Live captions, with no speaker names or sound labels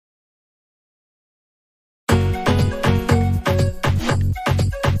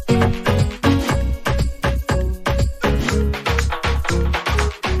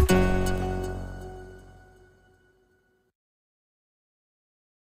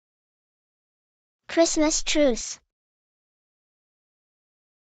Christmas truce.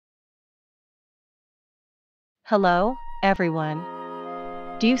 Hello, everyone.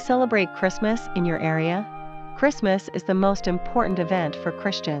 Do you celebrate Christmas in your area? Christmas is the most important event for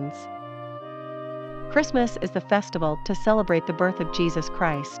Christians. Christmas is the festival to celebrate the birth of Jesus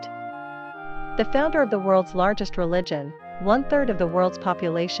Christ. The founder of the world's largest religion, 1/3 of the world's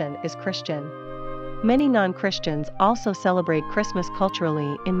population is Christian. Many non-Christians also celebrate Christmas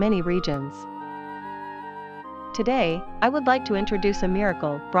culturally in many regions. Today, I would like to introduce a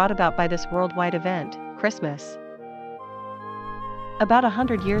miracle brought about by this worldwide event, Christmas. About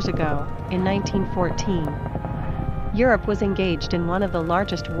 100 years ago, in 1914, Europe was engaged in one of the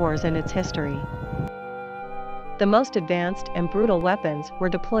largest wars in its history. The most advanced and brutal weapons were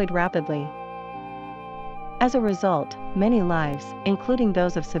deployed rapidly. As a result, many lives, including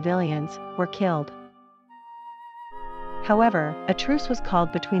those of civilians, were killed. However, a truce was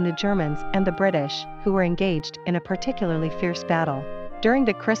called between the Germans and the British, who were engaged in a particularly fierce battle during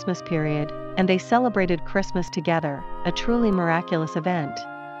the Christmas period, and they celebrated Christmas together, a truly miraculous event.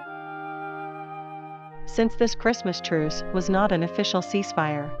 Since this Christmas truce was not an official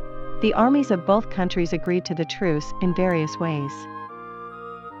ceasefire, the armies of both countries agreed to the truce in various ways.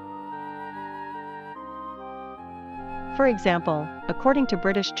 For example, according to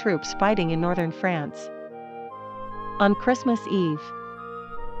British troops fighting in northern France, on Christmas Eve,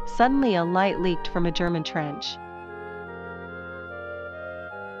 suddenly a light leaked from a German trench,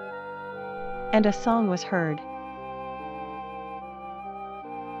 and a song was heard.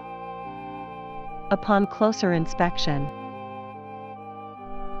 Upon closer inspection,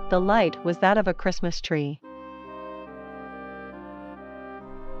 the light was that of a Christmas tree.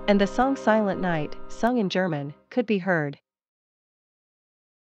 And the song Silent Night, sung in German, could be heard.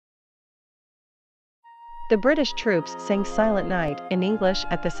 The British troops sang Silent Night in English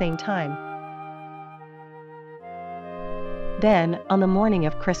at the same time. Then, on the morning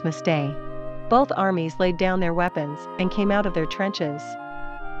of Christmas Day, both armies laid down their weapons and came out of their trenches,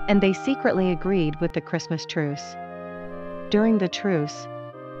 and they secretly agreed with the Christmas truce. During the truce,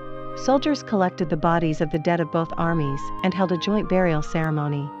 soldiers collected the bodies of the dead of both armies and held a joint burial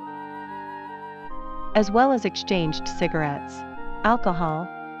ceremony, as well as exchanged cigarettes, alcohol,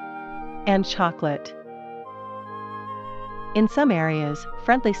 and chocolate. In some areas,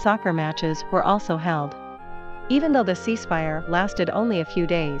 friendly soccer matches were also held. Even though the ceasefire lasted only a few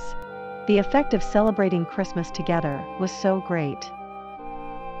days, the effect of celebrating Christmas together was so great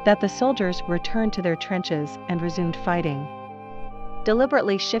that the soldiers returned to their trenches and resumed fighting,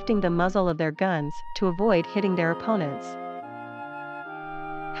 deliberately shifting the muzzle of their guns to avoid hitting their opponents.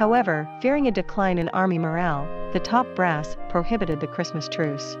 However, fearing a decline in army morale, the top brass prohibited the Christmas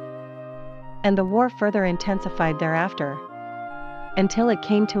truce, and the war further intensified thereafter, until it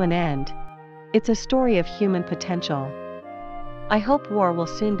came to an end. It's a story of human potential. I hope war will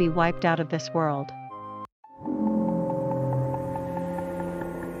soon be wiped out of this world.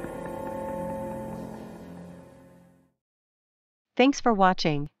 Thanks for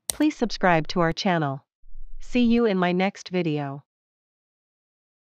watching. Please subscribe to our channel. See you in my next video.